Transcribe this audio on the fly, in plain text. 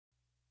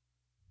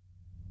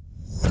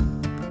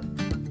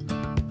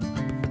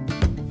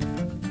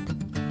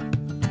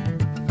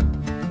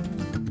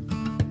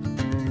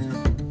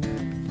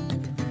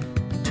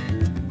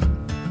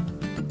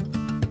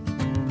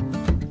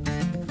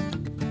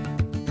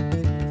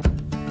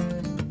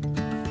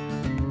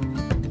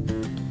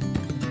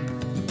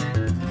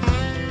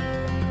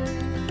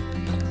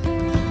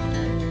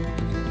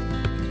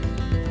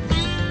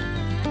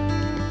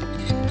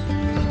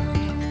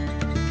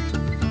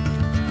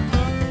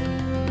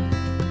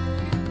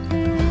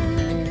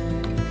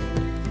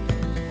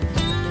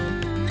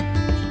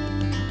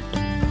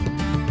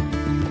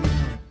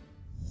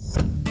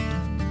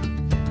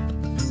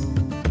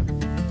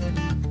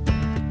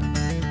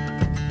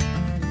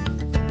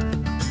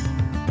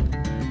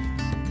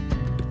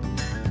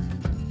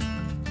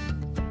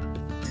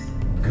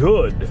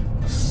Good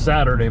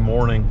Saturday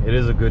morning. It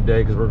is a good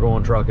day because we're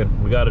going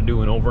trucking. We got to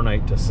do an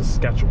overnight to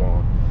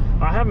Saskatchewan.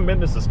 I haven't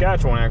been to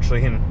Saskatchewan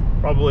actually in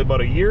probably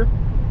about a year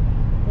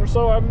or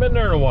so. I haven't been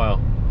there in a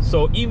while.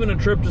 So even a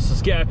trip to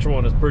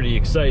Saskatchewan is pretty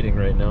exciting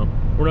right now.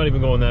 We're not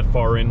even going that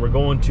far in. We're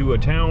going to a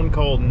town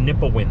called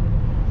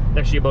Nipawin.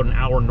 Actually about an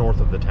hour north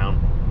of the town,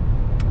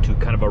 to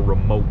kind of a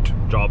remote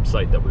job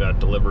site that we got to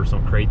deliver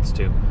some crates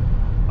to.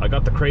 I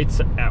got the crates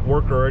at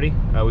work already.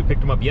 We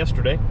picked them up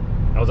yesterday.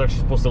 I was actually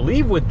supposed to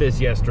leave with this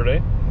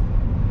yesterday,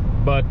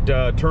 but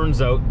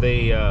turns out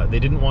they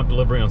didn't want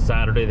delivery on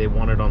Saturday. They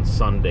want it on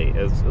Sunday.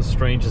 As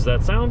strange as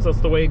that sounds, that's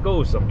the way it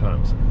goes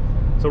sometimes.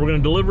 So we're going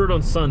to deliver it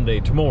on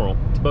Sunday, tomorrow.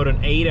 It's about an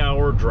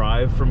 8-hour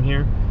drive from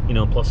here, you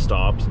know, plus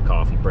stops and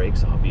coffee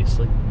breaks,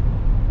 obviously.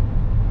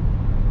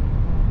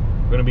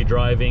 We're going to be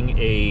driving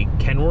a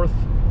Kenworth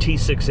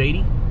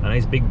T680, a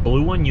nice big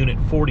blue one, unit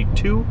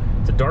 42.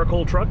 It's a dark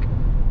hole truck.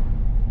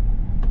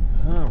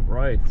 All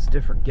right, it's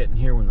different getting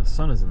here when the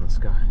sun is in the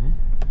sky.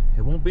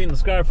 It won't be in the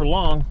sky for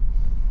long.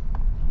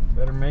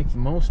 Better make the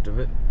most of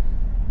it.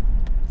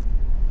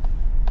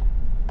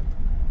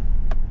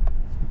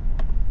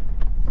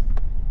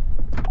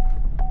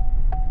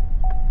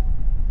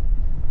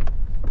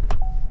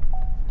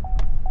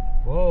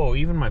 Whoa,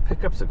 even my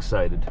pickup's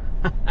excited.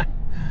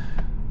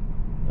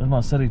 There's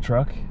my city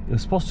truck. It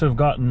was supposed to have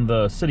gotten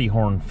the city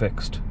horn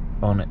fixed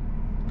on it.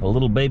 The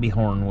little baby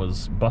horn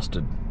was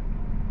busted.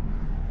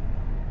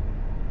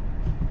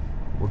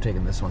 We're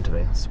taking this one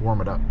today. Let's warm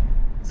it up.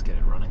 Let's get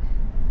it running.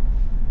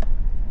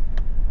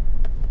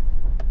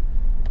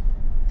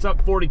 What's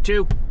up,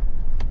 42?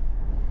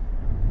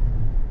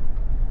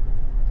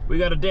 We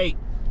got a date.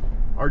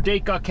 Our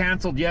date got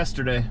canceled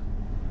yesterday,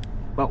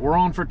 but we're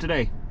on for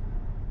today.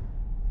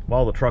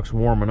 While the truck's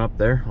warming up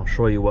there, I'll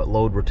show you what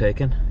load we're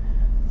taking.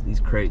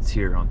 These crates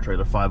here on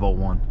trailer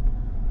 501.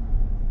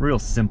 Real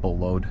simple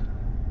load.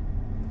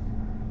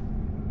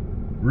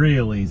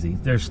 Real easy.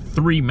 There's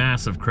 3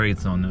 massive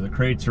crates on there. The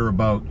crates are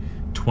about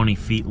 20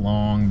 feet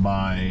long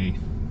by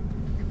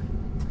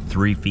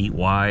 3 feet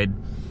wide.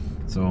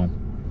 So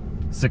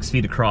 6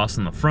 feet across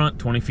in the front,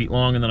 20 feet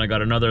long, and then I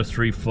got another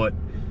 3 foot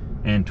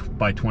and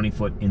by 20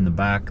 foot in the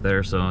back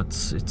there. So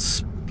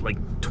it's like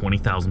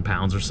 20,000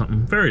 pounds or something.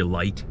 Very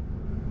light.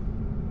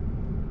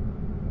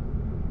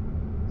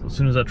 So as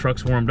soon as that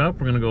truck's warmed up,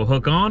 we're gonna go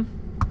hook on.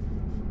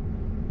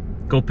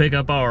 Go pick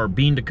up our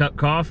bean to cup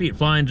coffee at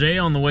Flying J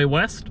on the way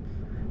west.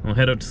 We'll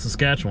head out to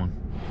Saskatchewan.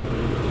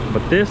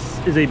 But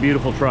this is a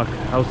beautiful truck.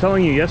 I was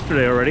telling you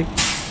yesterday already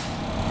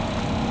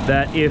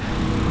that if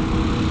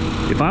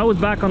I was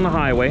back on the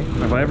highway,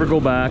 if I ever go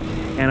back,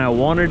 and I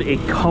wanted a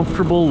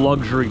comfortable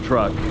luxury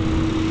truck,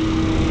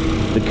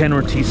 the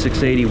Kenworth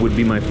T680 would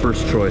be my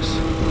first choice.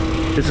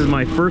 This is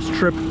my first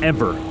trip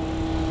ever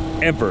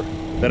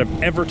that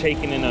I've ever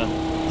taken in a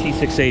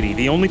T680.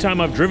 The only time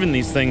I've driven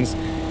these things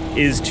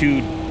is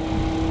to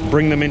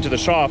bring them into the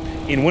shop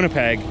in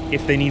Winnipeg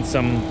if they need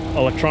some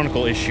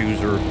electronical issues,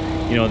 or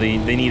you know,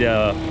 they need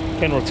a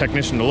Kenworth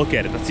technician to look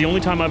at it. That's the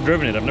only time I've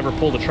driven it. I've never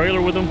pulled a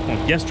trailer with them.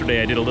 Well,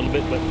 yesterday I did a little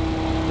bit, but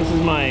this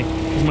is my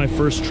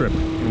first trip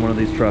in one of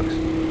these trucks.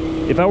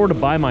 If I were to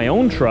buy my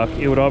own truck,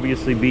 it would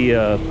obviously be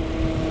a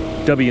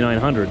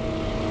W900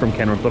 from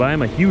Kenworth, but I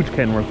am a huge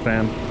Kenworth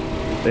fan.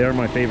 They are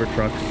my favorite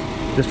trucks.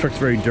 This truck's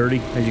very dirty,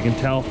 as you can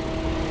tell.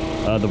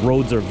 The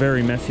roads are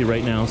very messy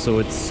right now, so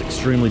it's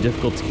extremely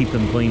difficult to keep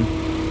them clean.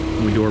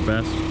 We do our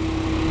best.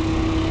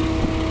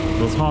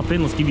 Let's hop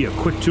in, let's give you a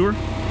quick tour,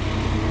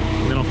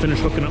 and then I'll finish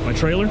hooking up my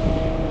trailer.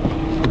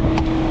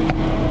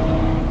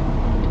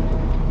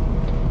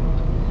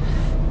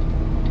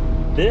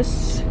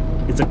 This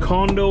is a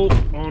condo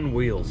on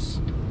wheels.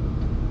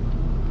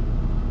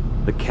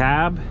 The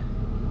cab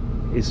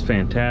is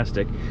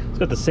fantastic. It's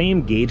got the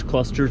same gauge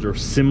clusters, or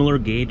similar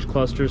gauge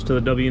clusters to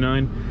the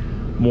W9.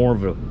 More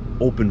of an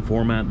open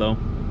format though.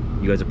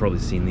 You guys have probably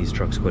seen these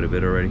trucks quite a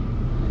bit already.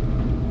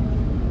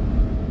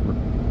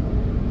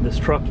 This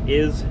truck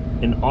is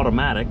an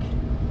automatic.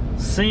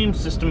 Same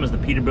system as the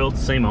Peterbilt,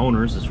 same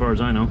owners as far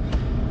as I know.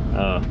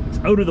 It's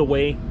out of the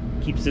way,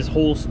 keeps this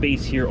whole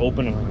space here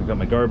open. I've got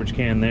my garbage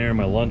can there,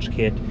 my lunch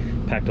kit,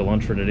 packed a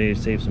lunch for today to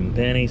save some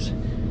pennies.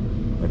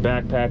 My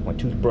backpack, my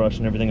toothbrush,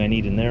 and everything I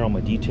need in there, all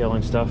my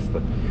detailing stuff.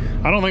 But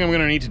I don't think I'm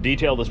gonna need to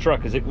detail this truck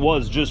because it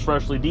was just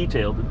freshly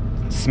detailed.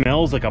 It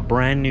smells like a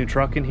brand new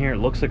truck in here. It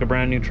looks like a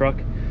brand new truck.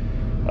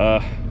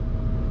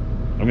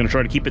 I'm gonna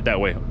try to keep it that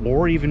way,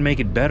 or even make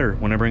it better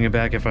when I bring it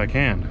back if I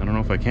can. I don't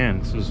know if I can.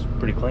 This is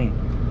pretty clean.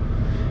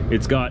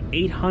 It's got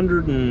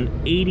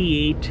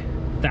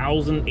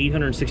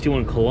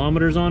 888,861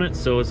 kilometers on it,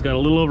 so it's got a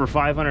little over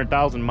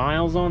 500,000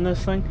 miles on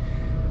this thing.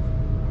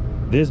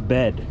 This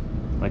bed,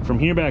 like from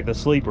here back, the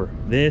sleeper,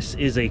 this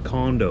is a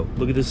condo.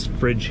 Look at this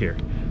fridge here.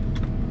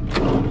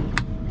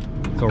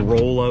 It's a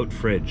roll-out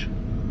fridge.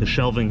 The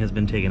shelving has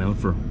been taken out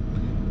for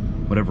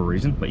whatever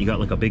reason, but you got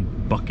like a big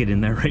bucket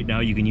in there right now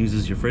you can use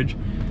as your fridge.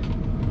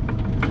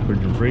 Fridge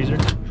and freezer,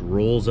 it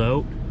rolls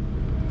out.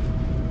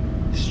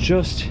 It's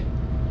just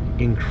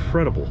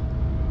incredible.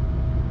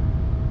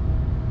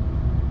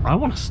 I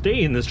want to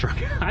stay in this truck.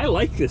 I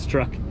like this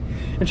truck.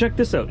 And check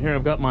this out. Here,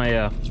 I've got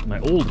my my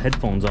old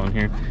headphones on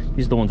here.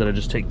 These are the ones that I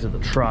just take to the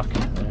truck.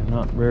 They're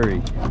not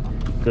very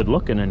good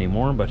looking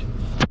anymore, but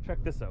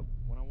check this out.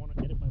 When I want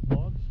to edit my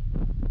vlogs,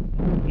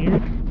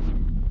 here,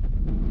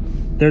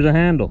 there's a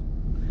handle.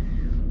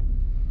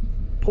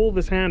 Pull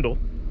this handle.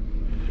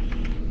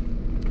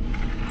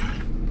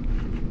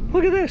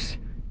 Look at this.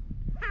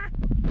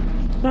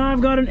 Now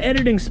I've got an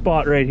editing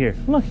spot right here.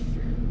 Look.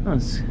 Oh,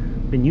 it's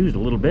been used a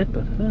little bit,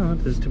 but you know,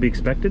 this is to be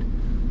expected.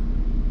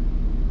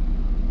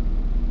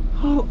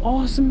 How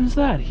awesome is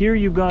that? Here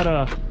you've got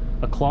a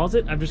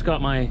closet. I've just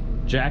got my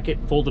jacket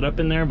folded up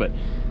in there, but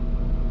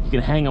you can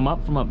hang them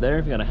up from up there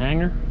if you got a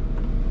hanger.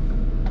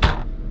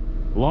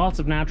 Lots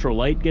of natural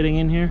light getting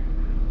in here.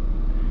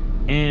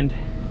 And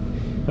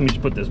let me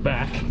just put this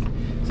back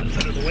so it's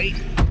out of the way.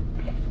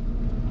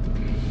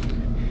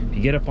 If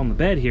you get up on the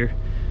bed here,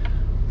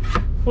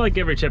 like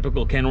every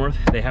typical Kenworth,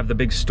 they have the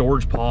big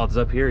storage pods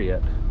up here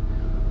yet.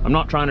 I'm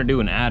not trying to do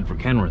an ad for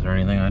Kenworth or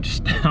anything.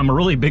 I'm a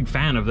really big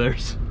fan of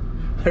theirs.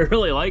 I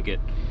really like it.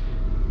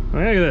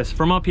 Look at this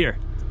from up here.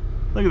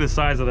 Look at the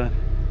size of that.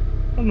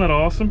 Isn't that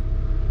awesome?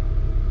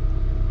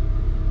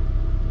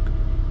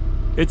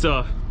 It's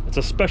a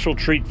special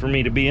treat for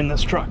me to be in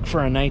this truck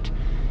for a night.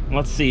 And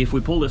let's see if we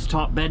pull this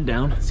top bed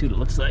down, see what it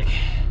looks like.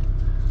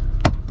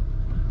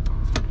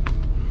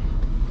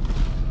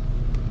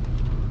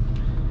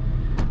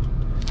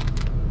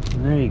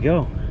 And there you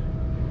go.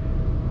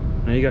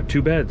 Now you got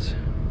two beds.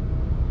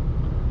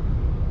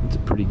 It's a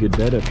pretty good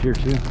bed up here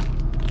too.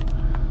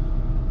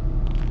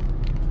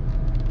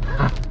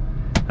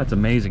 That's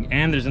amazing.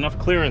 And there's enough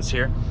clearance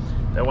here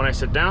that when I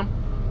sit down,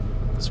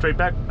 straight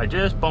back, I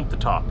just bump the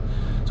top.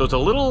 So it's a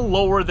little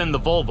lower than the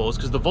Volvos,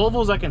 because the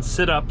Volvos I can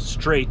sit up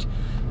straight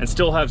and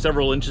still have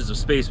several inches of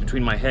space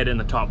between my head and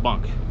the top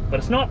bunk. But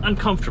it's not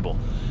uncomfortable.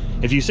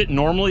 If you sit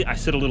normally, I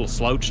sit a little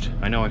slouched.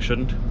 I know I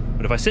shouldn't.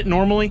 But if I sit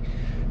normally,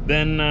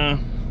 then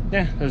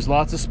yeah, there's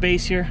lots of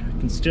space here. I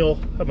can still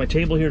have my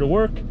table here to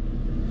work.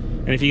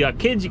 And if you got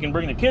kids, you can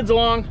bring the kids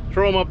along,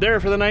 throw them up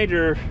there for the night,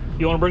 or if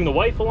you want to bring the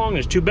wife along,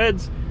 there's two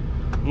beds.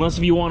 Unless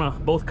if you want to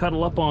both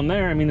cuddle up on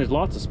there, I mean, there's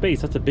lots of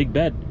space. That's a big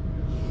bed.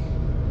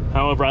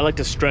 However, I like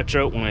to stretch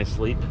out when I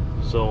sleep.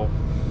 So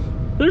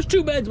there's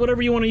two beds,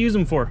 whatever you want to use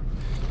them for.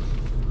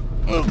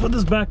 I'll put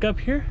this back up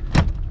here.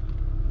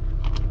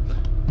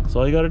 That's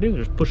all you got to do.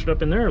 Just push it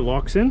up in there, it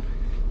locks in.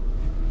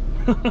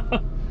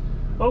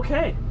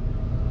 Okay.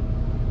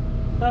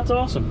 That's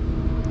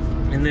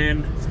awesome. And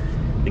then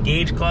the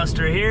gauge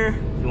cluster here,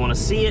 if you want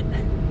to see it.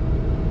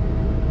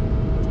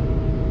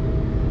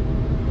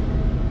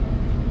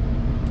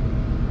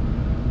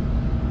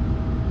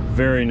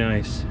 Very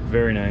nice,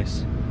 very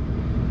nice.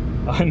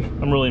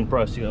 I'm really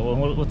impressed. You got,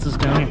 well, what's this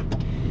down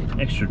here?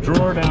 Extra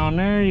drawer down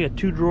there. You got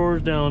two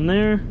drawers down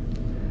there.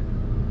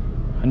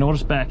 I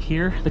noticed back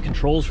here the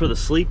controls for the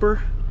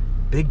sleeper.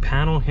 Big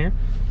panel here,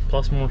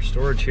 plus more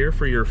storage here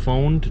for your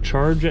phone to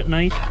charge at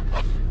night.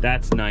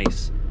 That's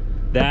nice.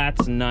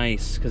 That's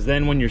nice, because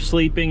then when you're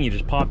sleeping, you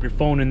just pop your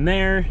phone in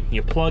there,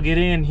 you plug it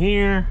in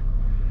here.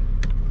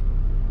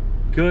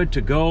 Good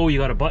to go. You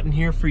got a button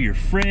here for your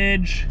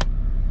fridge.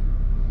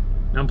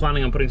 I'm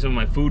planning on putting some of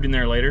my food in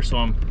there later, so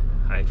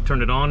I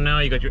turned it on now.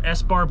 You got your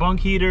S-bar bunk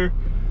heater,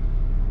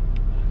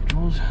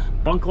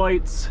 bunk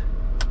lights.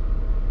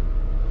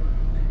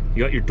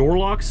 You got your door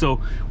locks, so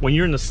when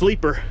you're in the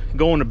sleeper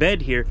going to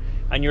bed here,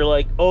 and you're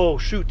like, oh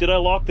shoot, did I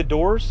lock the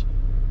doors?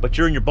 But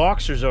you're in your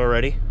boxers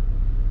already.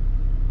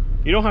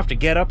 You don't have to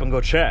get up and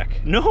go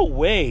check. No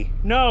way.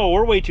 No,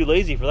 we're way too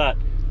lazy for that.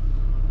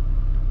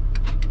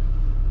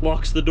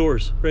 Locks the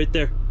doors right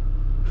there.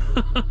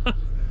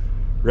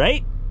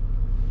 Right?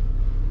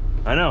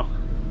 I know.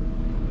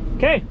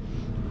 Okay,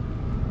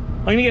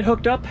 I'm gonna get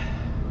hooked up.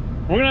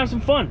 We're gonna have some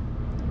fun.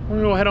 We're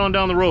gonna go head on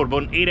down the road.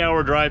 About an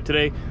 8-hour drive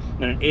today,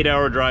 and an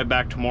 8-hour drive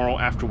back tomorrow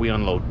after we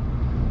unload.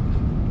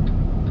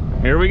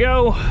 Here we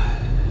go.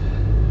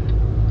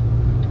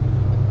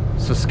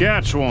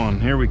 Saskatchewan,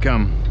 here we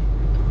come.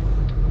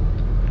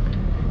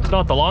 It's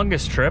not the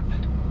longest trip,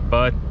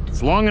 but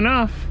it's long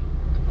enough.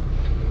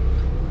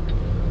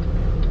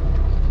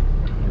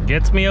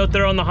 Gets me out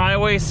there on the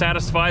highway,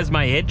 satisfies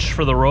my itch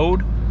for the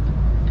road.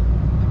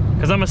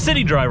 Because I'm a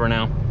city driver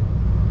now.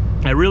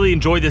 I really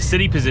enjoy this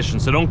city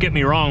position, so don't get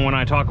me wrong when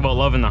I talk about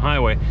loving the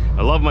highway.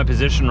 I love my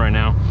position right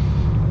now.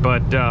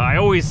 But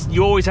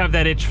you always have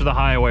that itch for the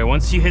highway.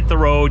 Once you hit the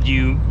road,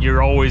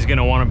 you're always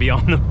gonna want to be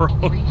on the road.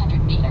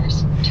 300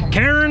 meters.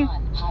 Karen?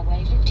 On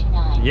Highway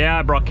 59. Yeah,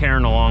 I brought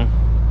Karen along,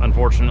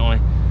 unfortunately.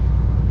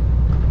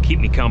 Keep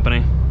me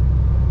company.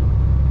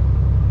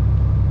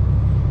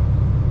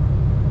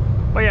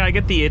 But yeah, I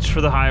get the itch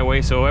for the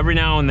highway, so every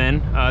now and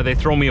then they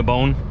throw me a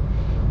bone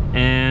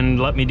and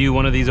let me do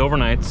one of these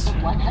overnights.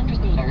 100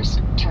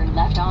 meters, turn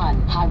left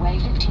on Highway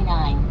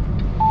 59.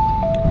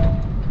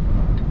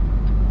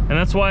 And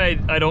that's why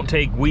I don't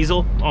take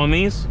Weasel on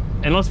these.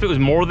 Unless if it was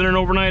more than an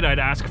overnight, I'd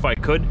ask if I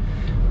could.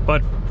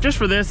 But just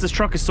for this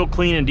truck is so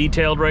clean and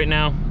detailed right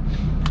now.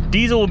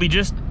 Diesel will be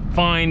just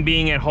fine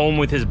being at home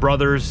with his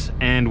brothers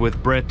and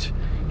with Britt.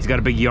 He's got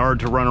a big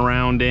yard to run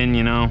around in,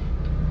 you know.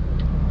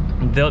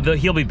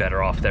 He'll be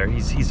better off there.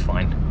 He's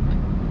fine.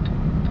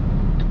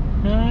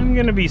 I'm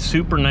gonna be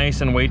super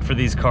nice and wait for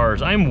these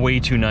cars. I'm way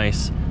too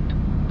nice.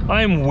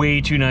 I'm way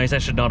too nice. I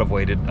should not have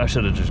waited. I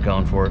should have just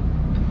gone for it.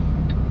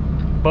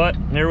 But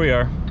here we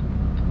are.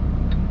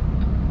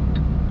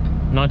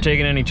 Not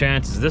taking any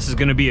chances. This is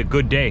gonna be a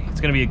good day. It's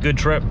gonna be a good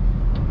trip.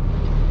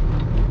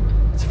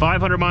 It's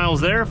 500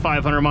 miles there,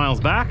 500 miles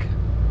back.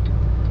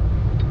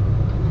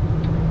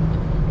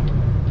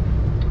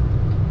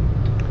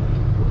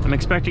 I'm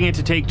expecting it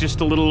to take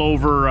just a little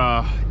over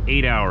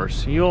 8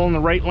 hours. You all in the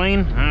right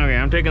lane? Okay,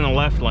 I'm taking the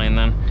left lane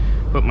then.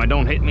 Put my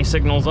don't hit me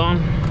signals on.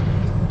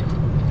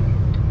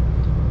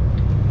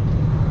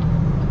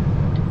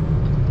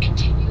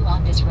 Continue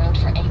on this road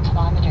for 8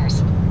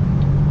 kilometers.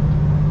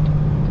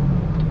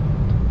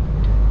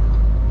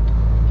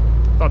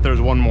 Thought there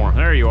was one more.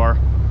 There you are.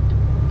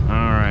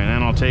 Alright,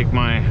 then I'll take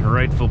my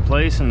rightful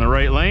place in the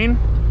right lane.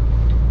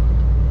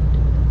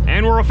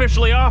 And we're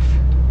officially off.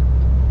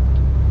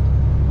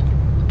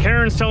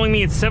 Karen's telling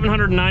me it's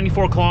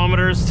 794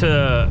 kilometers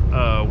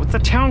to, what's the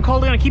town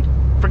called again? I keep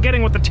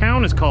forgetting what the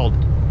town is called.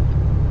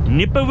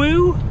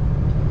 Nipawoo?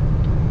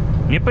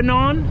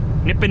 Nippanon?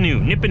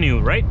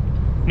 Nippanu, right?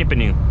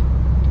 Nippanu.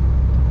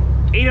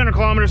 800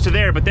 kilometers to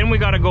there, but then we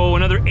gotta go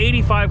another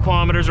 85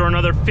 kilometers or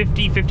another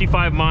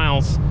 55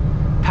 miles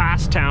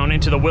past town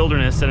into the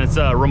wilderness, and it's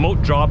a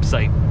remote job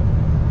site.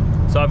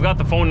 So I've got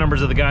the phone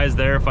numbers of the guys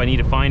there if I need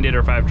to find it or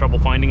if I have trouble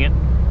finding it.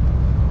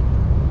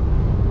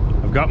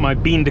 I've got my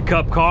bean to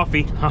cup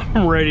coffee.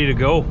 I'm ready to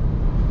go.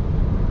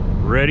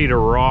 Ready to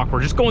rock.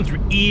 We're just going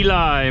through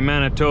Ely,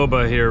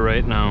 Manitoba here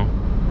right now.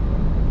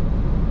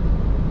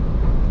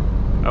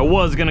 I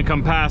was gonna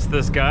come past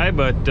this guy,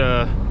 but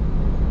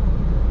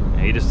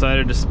he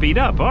decided to speed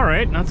up. All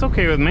right, that's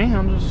okay with me.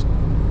 I'll just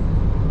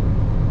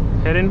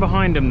head in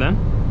behind him then.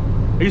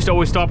 I used to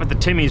always stop at the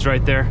Timmy's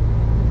right there.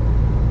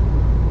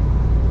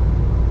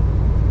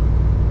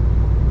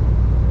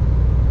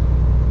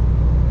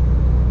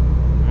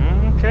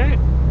 Okay,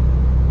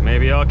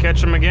 maybe I'll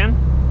catch him again.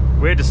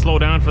 We had to slow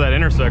down for that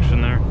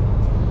intersection there.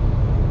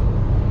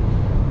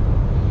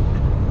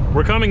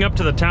 We're coming up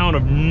to the town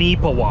of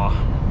Neepawa.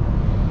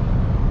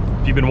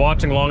 If you've been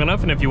watching long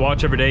enough, and if you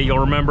watch every day, you'll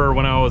remember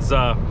when I was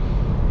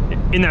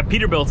in that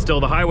Peterbilt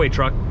still, the highway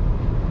truck.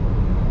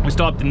 We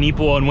stopped in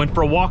Neepawa and went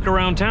for a walk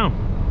around town.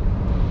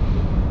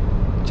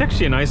 It's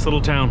actually a nice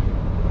little town.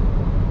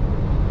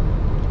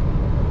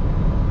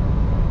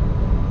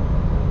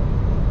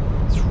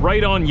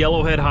 Right on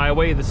Yellowhead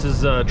Highway. This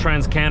is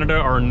Trans-Canada,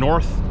 our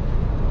north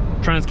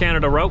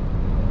Trans-Canada route.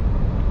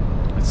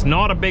 It's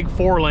not a big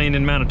 4-lane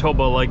in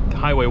Manitoba like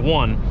Highway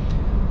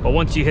 1, but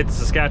once you hit the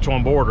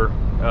Saskatchewan border,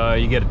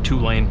 you get a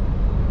 2-lane.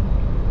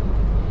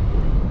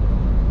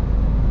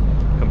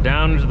 Come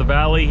down into the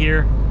valley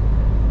here,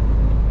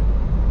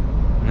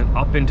 and then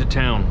up into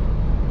town.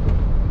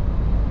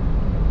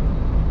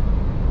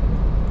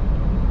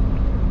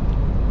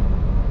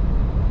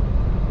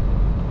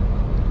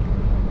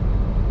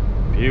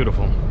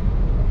 Beautiful.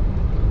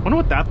 Wonder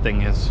what that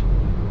thing is.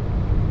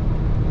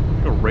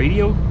 Like a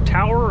radio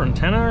tower or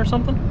antenna or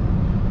something?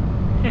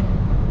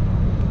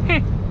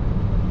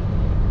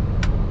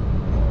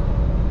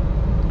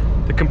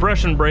 The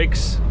compression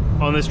brakes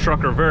on this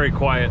truck are very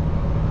quiet.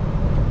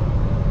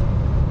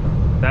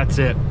 That's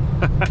it.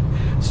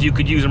 So you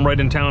could use them right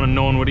in town and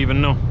no one would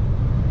even know.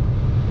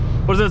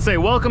 What does that say?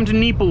 Welcome to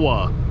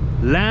Neepawa,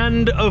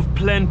 land of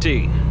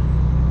plenty.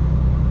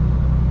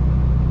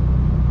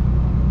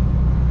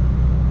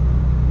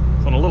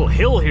 On a little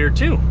hill here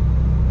too.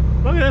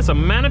 Look at this, a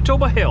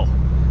Manitoba hill.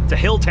 It's a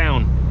hill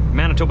town,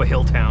 Manitoba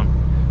hill town.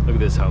 Look at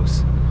this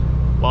house.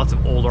 Lots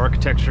of old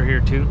architecture here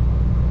too.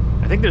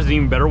 I think there's an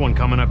even better one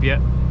coming up yet.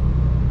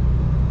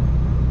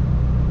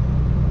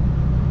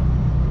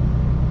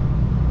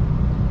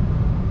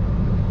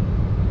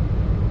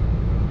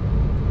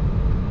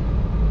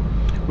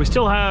 We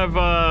still have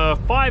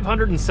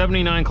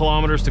 579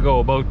 kilometers to go,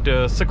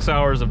 about 6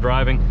 hours of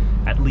driving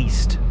at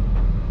least.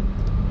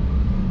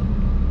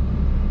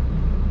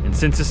 And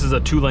since this is a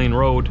 2-lane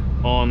road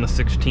on the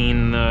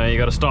 16, you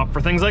gotta stop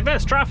for things like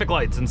this, traffic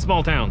lights in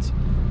small towns.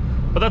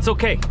 But that's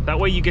okay, that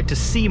way you get to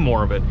see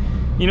more of it.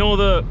 You know,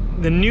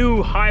 the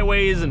new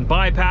highways and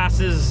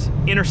bypasses,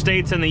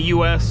 interstates in the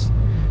US,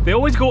 they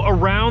always go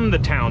around the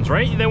towns,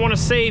 right? They wanna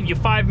save you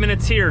 5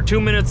 minutes here,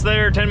 2 minutes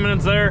there, 10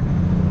 minutes there.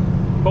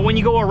 But when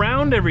you go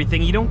around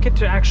everything, you don't get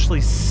to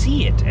actually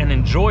see it and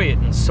enjoy it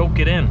and soak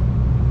it in.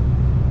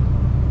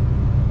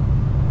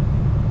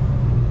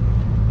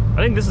 I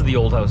think this is the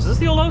old house. Is this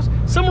the old house?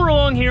 Somewhere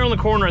along here on the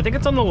corner, I think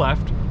it's on the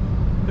left,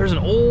 there's an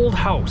old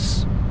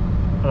house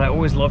that I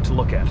always love to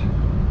look at.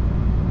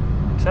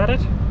 Is that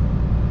it?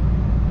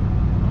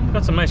 Oh,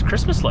 got some nice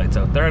Christmas lights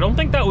out there. I don't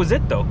think that was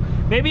it though.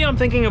 Maybe I'm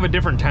thinking of a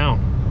different town.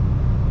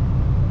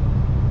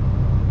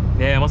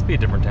 Yeah, it must be a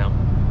different town.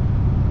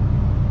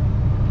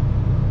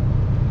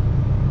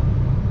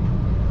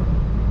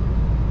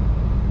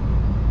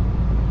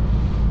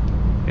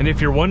 And if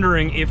you're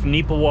wondering if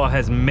Neepawa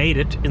has made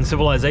it in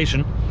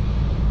civilization,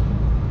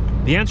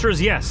 The answer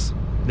is yes.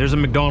 There's a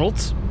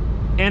McDonald's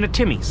and a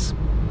Timmy's.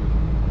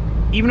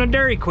 Even a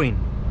Dairy Queen.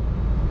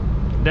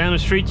 Down the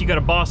street, you got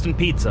a Boston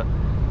Pizza.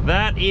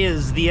 That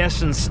is the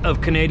essence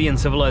of Canadian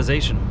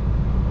civilization.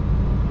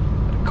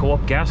 A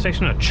Co-op gas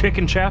station, a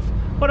Chicken Chef.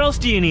 What else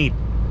do you need?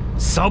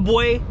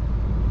 Subway?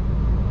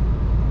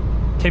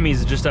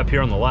 Timmy's is just up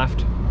here on the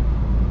left.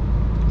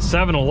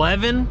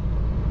 7-Eleven?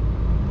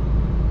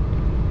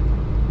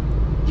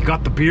 You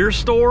got the beer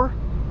store?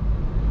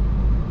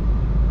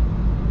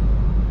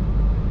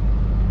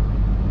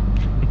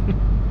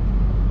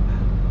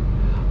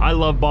 I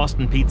love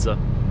Boston Pizza.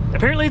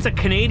 Apparently it's a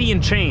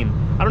Canadian chain.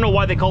 I don't know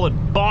why they call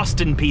it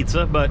Boston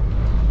Pizza, but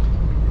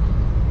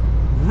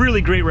really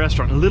great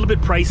restaurant. A little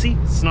bit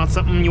pricey. It's not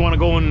something you want to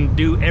go and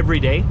do every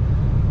day,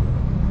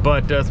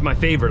 but it's my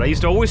favorite. I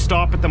used to always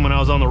stop at them when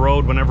I was on the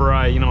road, whenever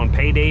I, on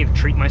payday, to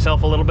treat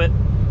myself a little bit.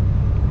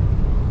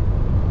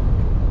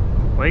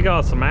 We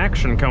got some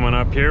action coming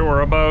up here.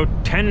 We're about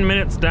 10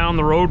 minutes down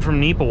the road from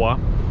Neepawa.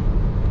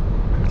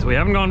 So we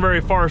haven't gone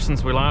very far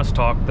since we last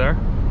talked there.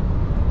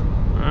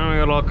 We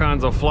got all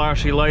kinds of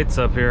flashy lights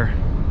up here.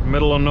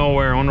 Middle of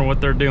nowhere. I wonder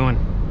what they're doing.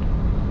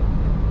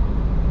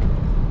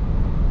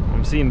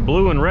 I'm seeing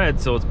blue and red,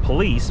 so it's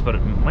police, but it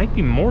might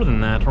be more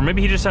than that. Or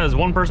maybe he just has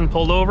one person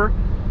pulled over.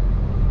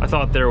 I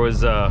thought there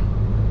was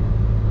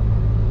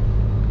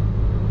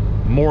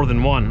more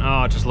than one.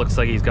 Oh, it just looks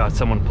like he's got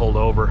someone pulled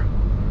over.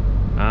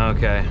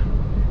 Okay.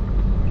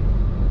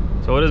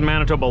 So it is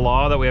Manitoba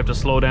law that we have to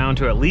slow down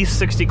to at least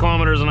 60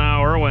 kilometers an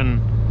hour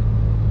when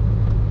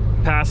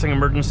passing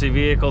emergency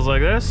vehicles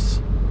like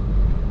this.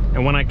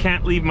 And when I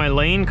can't leave my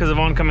lane because of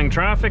oncoming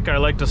traffic, I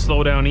like to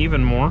slow down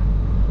even more.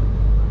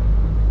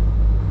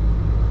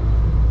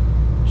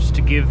 Just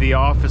to give the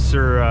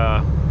officer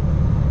a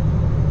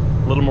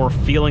little more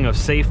feeling of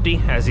safety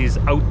as he's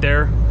out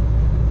there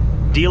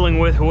dealing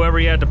with whoever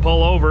he had to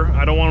pull over.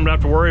 I don't want him to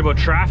have to worry about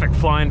traffic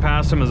flying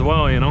past him as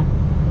well,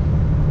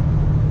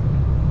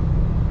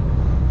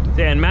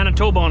 Yeah, in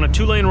Manitoba, on a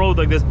 2-lane road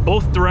like this,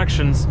 both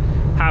directions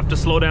have to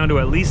slow down to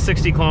at least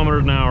 60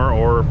 kilometers an hour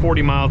or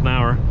 40 miles an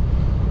hour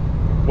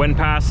when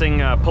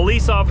passing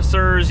police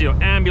officers,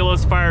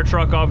 ambulance, fire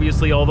truck,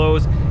 obviously all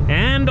those,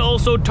 and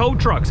also tow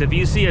trucks. If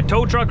you see a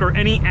tow truck or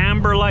any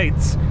amber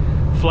lights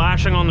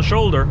flashing on the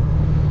shoulder,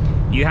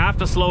 you have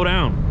to slow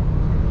down.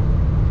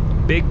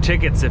 Big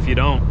tickets if you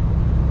don't.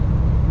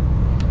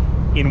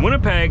 In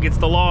Winnipeg, it's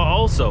the law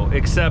also,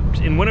 except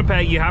in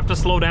Winnipeg, you have to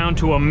slow down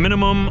to a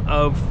minimum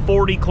of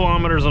 40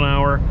 kilometers an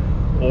hour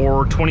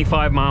or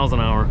 25 miles an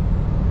hour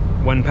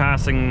when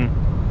passing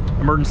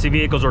emergency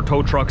vehicles or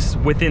tow trucks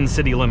within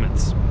city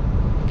limits.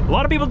 A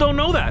lot of people don't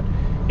know that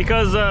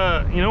because,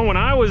 when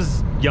I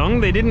was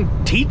young, they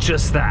didn't teach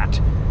us that.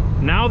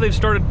 Now they've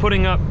started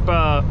putting up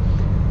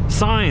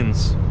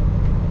signs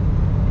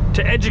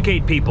to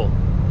educate people.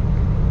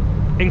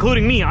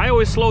 Including me. I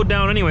always slowed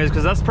down anyways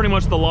because that's pretty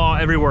much the law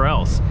everywhere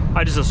else.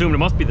 I just assumed it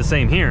must be the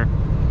same here.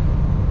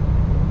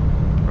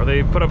 Or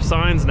they put up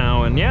signs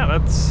now, and yeah,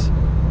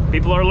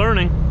 people are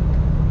learning.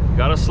 You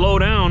gotta slow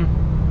down.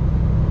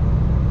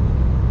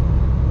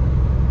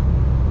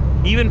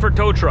 Even for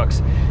tow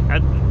trucks.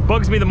 That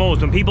bugs me the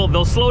most when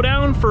they'll slow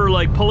down for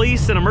like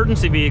police and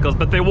emergency vehicles,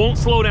 but they won't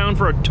slow down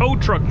for a tow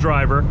truck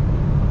driver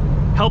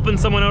helping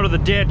someone out of the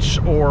ditch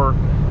or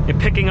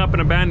picking up an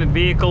abandoned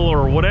vehicle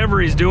or whatever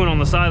he's doing on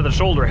the side of the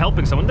shoulder,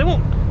 helping someone. They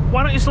won't.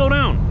 Why don't you slow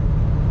down?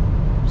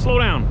 Slow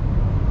down.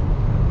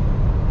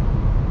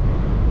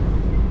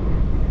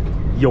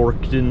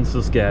 Yorkton,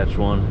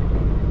 Saskatchewan.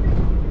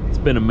 It's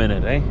been a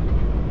minute, eh?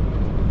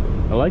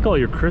 I like all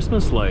your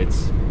Christmas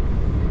lights.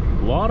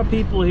 A lot of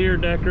people here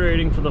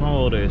decorating for the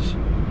holidays.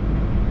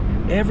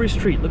 Every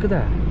street, look at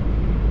that.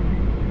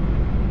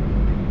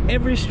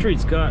 Every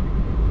street's got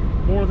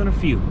more than a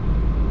few.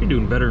 You're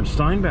doing better in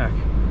Steinbach.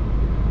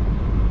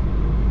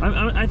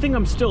 I think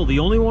I'm still the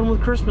only one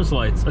with Christmas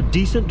lights. A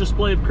decent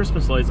display of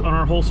Christmas lights on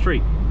our whole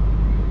street.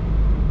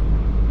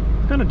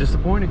 Kind of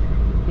disappointing,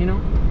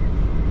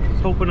 I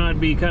was hoping I'd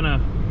be kind of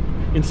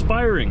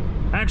inspiring.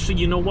 Actually,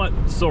 you know what?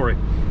 Sorry.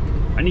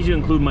 I need to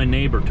include my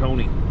neighbor,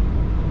 Tony.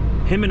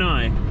 Him and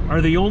I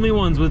are the only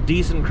ones with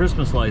decent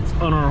Christmas lights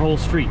on our whole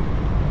street.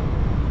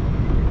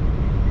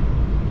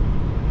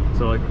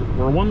 So, like,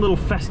 we're one little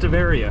festive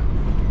area.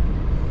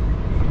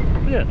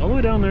 But yeah, all the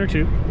way down there,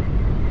 too.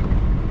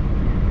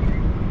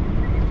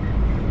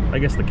 I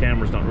guess the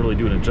camera's not really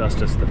doing it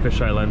justice. The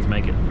fisheye lens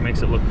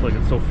makes it look like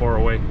it's so far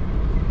away.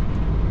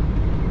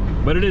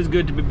 But it is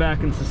good to be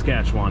back in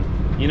Saskatchewan,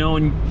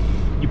 and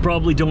you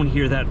probably don't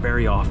hear that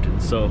very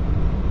often, so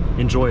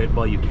enjoy it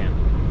while you can.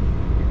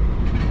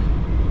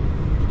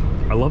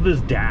 I love this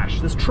dash.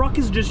 This truck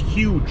is just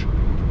huge,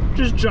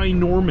 just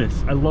ginormous.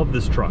 I love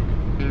this truck.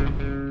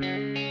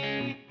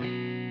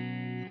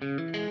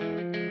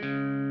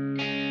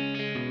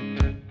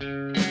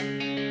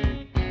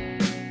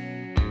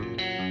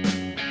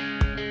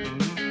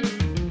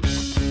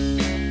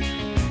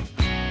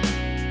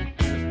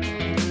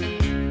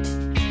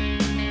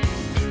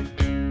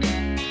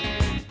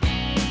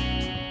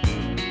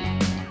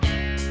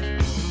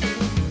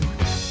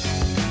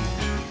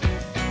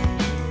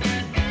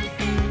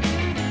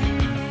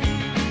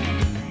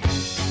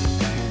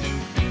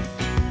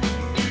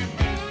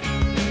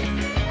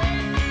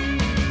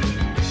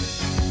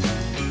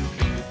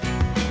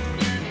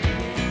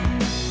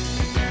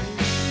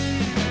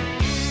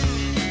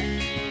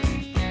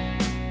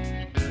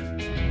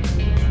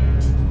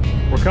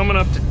 Coming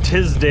up to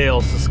Tisdale,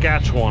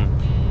 Saskatchewan.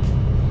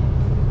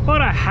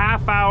 About a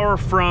half hour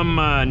from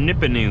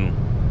Nipawin.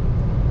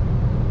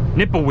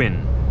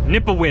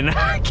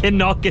 I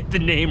cannot get the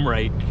name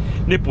right.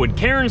 Nipawin.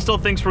 Karen still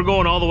thinks we're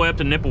going all the way up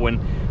to Nipawin.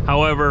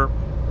 However,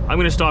 I'm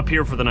gonna stop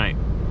here for the night.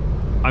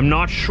 I'm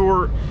not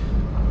sure.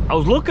 I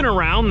was looking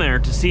around there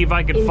to see if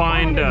I could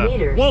find. 500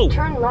 meters, whoa!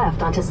 turn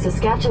left onto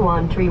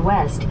Saskatchewan 3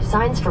 West.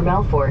 Signs for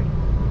Melfort.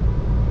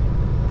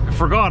 I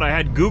forgot I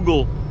had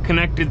Google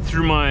connected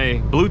through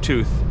my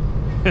Bluetooth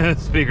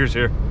speakers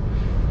here.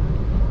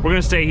 We're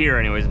gonna stay here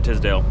anyways in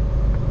Tisdale.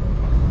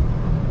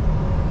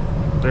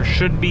 There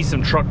should be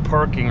some truck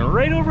parking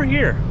right over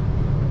here.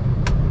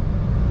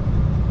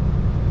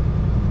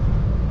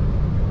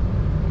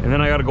 And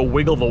then I gotta go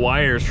wiggle the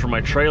wires for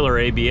my trailer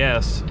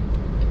ABS.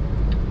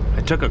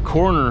 I took a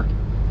corner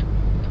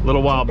a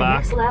little while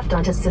back. Next left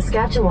onto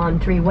Saskatchewan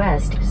 3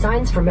 West.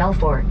 Signs for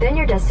Melfort. Then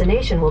your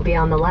destination will be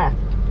on the left.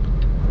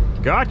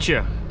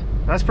 Gotcha.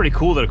 That's pretty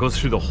cool that it goes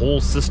through the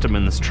whole system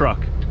in this truck.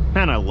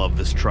 Man, I love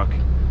this truck.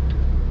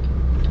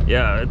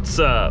 Yeah, it's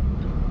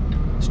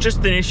just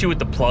an issue with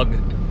the plug.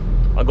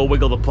 I'll go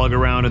wiggle the plug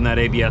around and that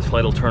ABS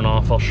light will turn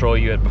off. I'll show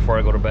you it before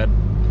I go to bed.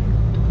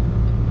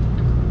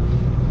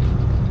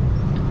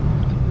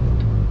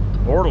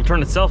 Or it'll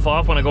turn itself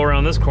off when I go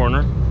around this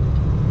corner.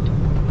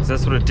 Because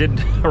that's what it did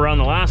around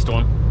the last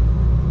one.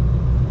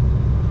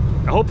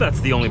 I hope that's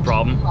the only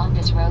problem. Along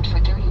this road for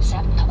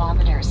 37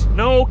 kilometers.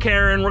 No,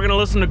 Karen, we're gonna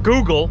listen to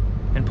Google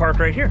and park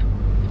right here.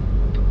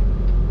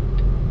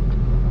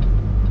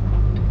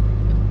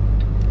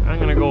 I'm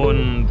gonna go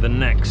in the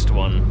next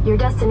one. Your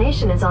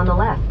destination is on the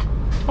left.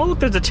 Oh, look,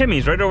 there's a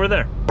Timmy's right over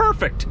there.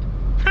 Perfect.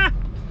 Ha!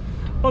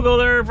 We'll go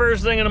there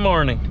first thing in the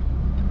morning.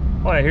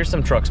 Oh yeah, here's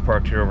some trucks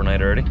parked here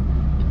overnight already.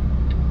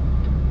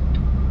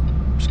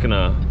 Just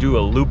gonna do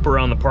a loop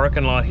around the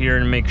parking lot here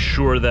and make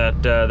sure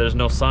that there's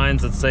no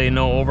signs that say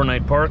no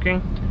overnight parking.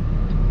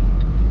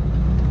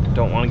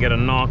 Don't want to get a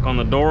knock on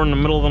the door in the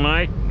middle of the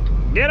night.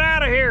 Get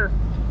out of here!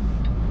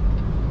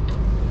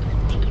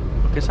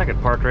 I guess I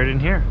could park right in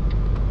here.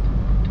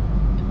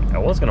 I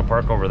was gonna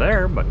park over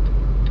there, but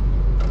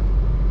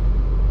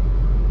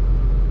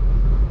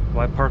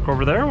why park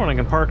over there when I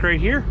can park right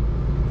here?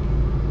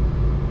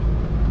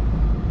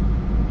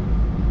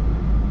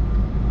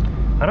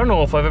 I don't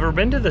know if I've ever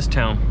been to this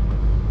town.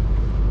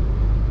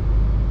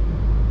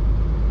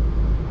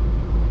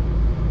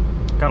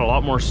 Got a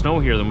lot more snow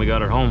here than we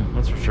got at home,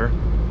 that's for sure.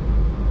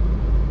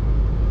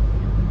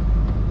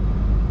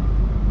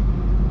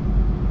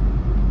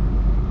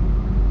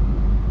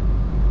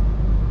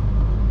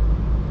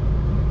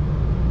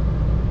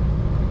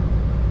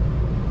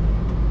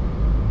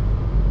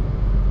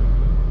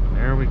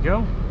 There we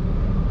go.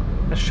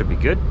 That should be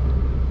good.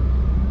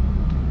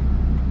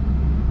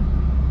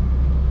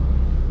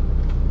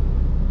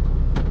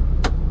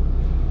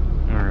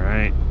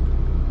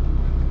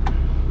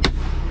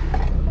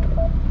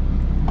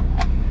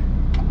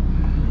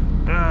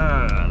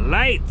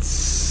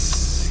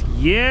 Lights!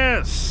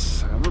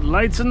 Yes!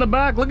 Lights in the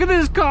back. Look at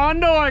this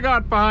condo I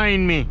got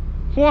behind me.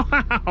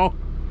 Wow!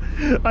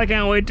 I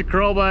can't wait to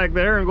crawl back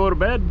there and go to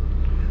bed.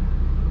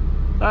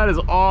 That is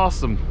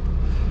awesome.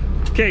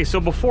 Okay, so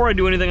before I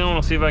do anything, I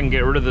want to see if I can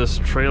get rid of this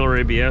trailer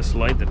ABS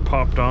light that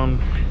popped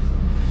on.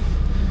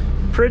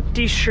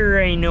 Pretty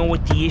sure I know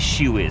what the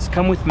issue is.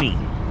 Come with me.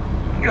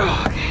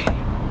 Okay.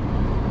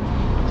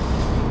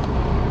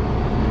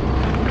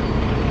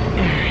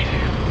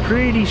 Alright,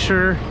 pretty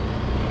sure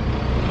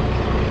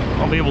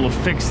I'll be able to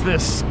fix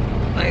this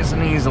nice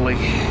and easily.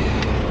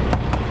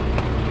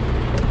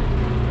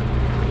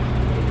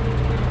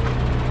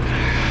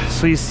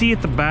 So you see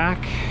at the back,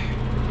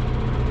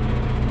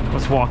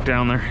 let's walk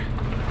down there.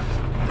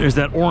 There's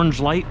that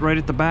orange light right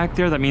at the back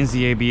there. That means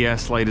the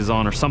ABS light is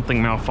on or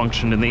something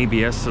malfunctioned in the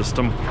ABS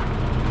system.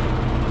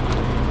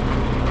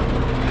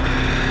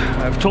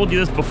 I've told you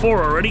this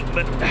before already,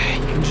 but you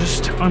can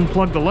just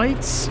unplug the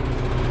lights.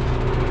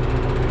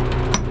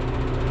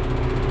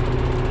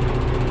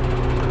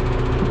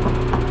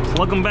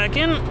 Plug them back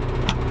in,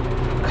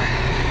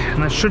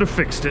 and that should have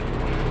fixed it.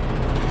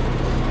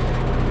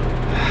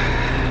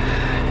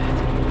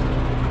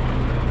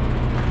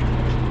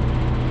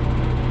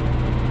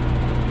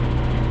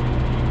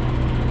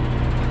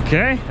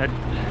 Okay, let's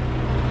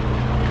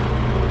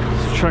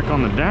check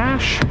on the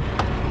dash.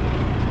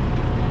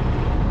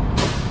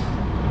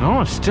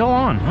 No, it's still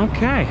on.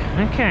 Okay.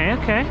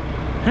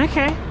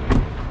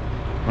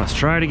 Let's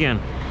try it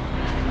again.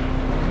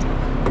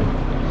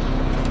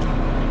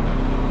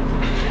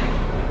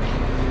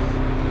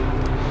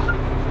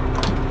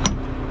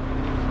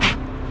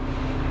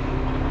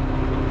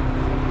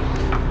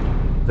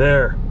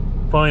 There,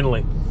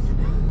 finally.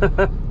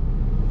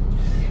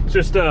 It's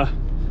just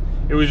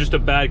it was just a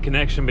bad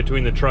connection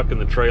between the truck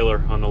and the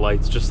trailer on the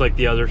lights, just like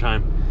the other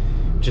time.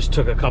 Just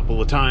took a couple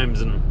of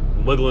times and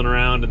wiggling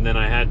around, and then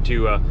I had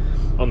to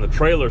on the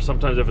trailer,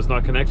 sometimes if it's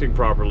not connecting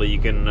properly, you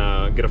can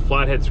get a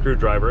flathead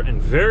screwdriver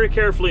and very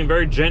carefully and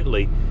very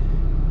gently,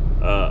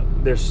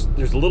 there's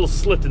a little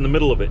slit in the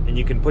middle of it, and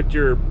you can put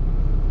your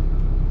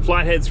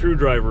flathead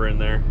screwdriver in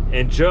there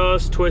and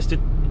just twist it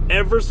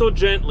ever so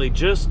gently.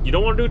 Just, you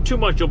don't want to do it too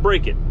much, you'll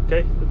break it,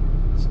 okay?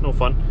 It's no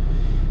fun.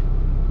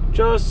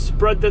 Just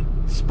spread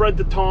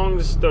the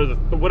tongs, or the,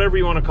 whatever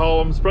you want to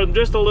call them, spread them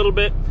just a little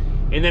bit,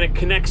 and then it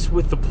connects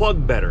with the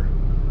plug better.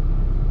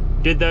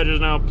 Did that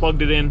just now,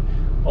 plugged it in.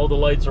 All the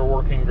lights are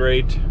working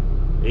great.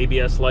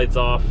 ABS lights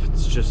off.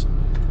 It's just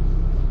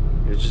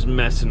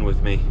messing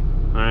with me.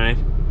 Alright?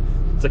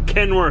 It's a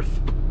Kenworth.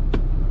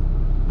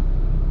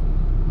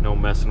 No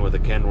messing with a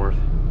Kenworth.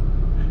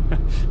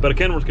 But a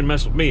Kenworth can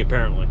mess with me,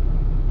 apparently.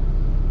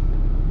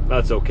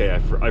 That's okay.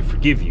 I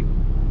forgive you.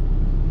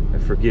 I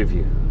forgive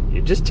you.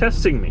 You're just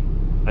testing me.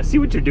 I see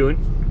what you're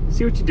doing.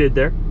 See what you did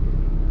there.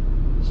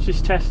 It's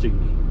just testing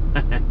me.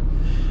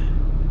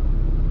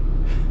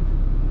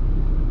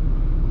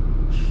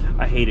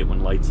 I hate it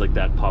when lights like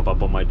that pop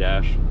up on my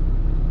dash.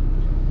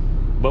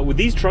 But with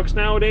these trucks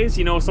nowadays,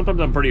 you know,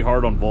 sometimes I'm pretty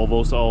hard on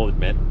Volvo, so I'll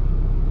admit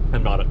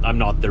I'm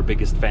not their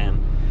biggest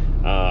fan.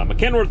 I'm a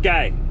Kenworth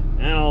guy,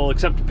 and I'll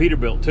accept a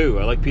Peterbilt too.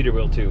 I like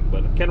Peterbilt too,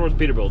 but Kenworth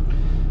Peterbilt.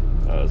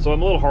 So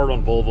I'm a little hard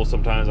on Volvo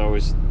sometimes. I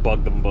always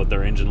bug them about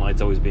their engine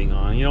lights always being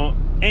on. You know,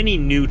 any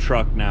new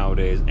truck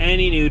nowadays,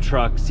 any new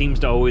truck seems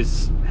to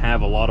always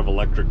have a lot of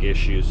electric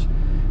issues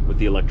with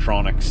the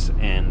electronics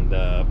and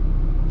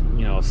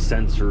you know,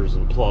 sensors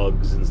and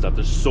plugs and stuff.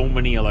 There's so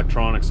many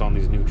electronics on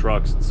these new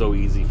trucks. It's so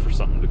easy for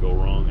something to go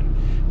wrong and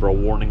for a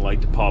warning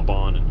light to pop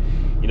on.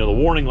 And, you know, the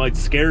warning light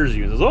scares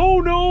you and says, oh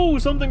no,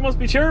 something must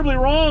be terribly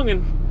wrong.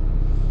 And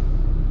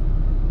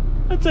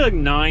that's like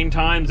 9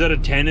 times out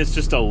of 10, it's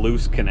just a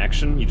loose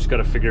connection. You just got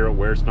to figure out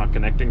where it's not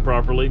connecting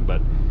properly.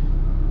 But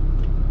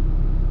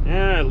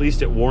yeah, at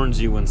least it warns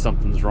you when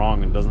something's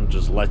wrong and doesn't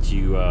just let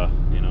you,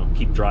 you know,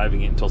 keep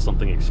driving it until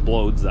something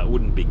explodes. That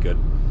wouldn't be good.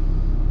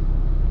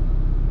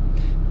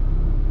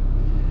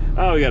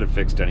 Oh, we got it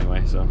fixed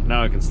anyway, so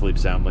now I can sleep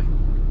soundly.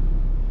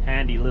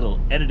 Handy little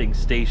editing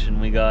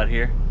station we got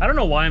here. I don't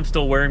know why I'm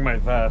still wearing my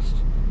vest.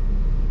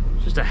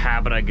 It's just a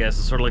habit, I guess.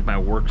 It's sort of like my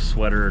work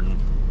sweater and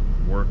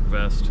work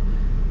vest.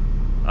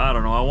 I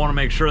don't know, I want to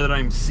make sure that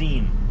I'm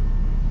seen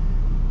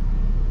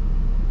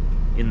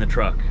in the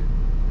truck.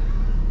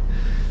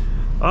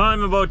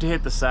 I'm about to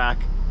hit the sack.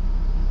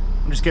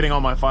 I'm just getting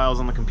all my files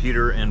on the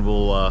computer, and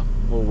we'll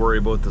worry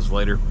about this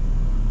later.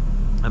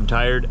 I'm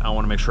tired. I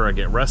want to make sure I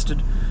get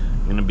rested.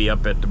 I'm going to be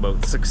up at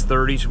about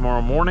 6:30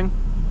 tomorrow morning.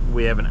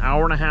 We have an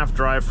 1.5-hour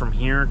drive from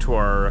here to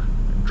our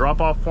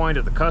drop-off point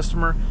at the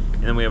customer,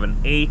 and then we have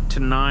an 8 to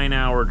 9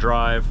 hour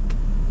drive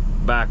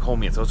back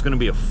home yet. So it's going to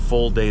be a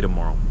full day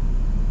tomorrow.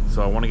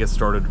 So I want to get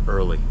started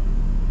early.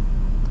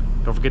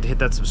 Don't forget to hit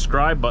that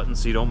subscribe button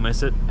so you don't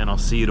miss it, and I'll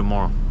see you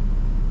tomorrow.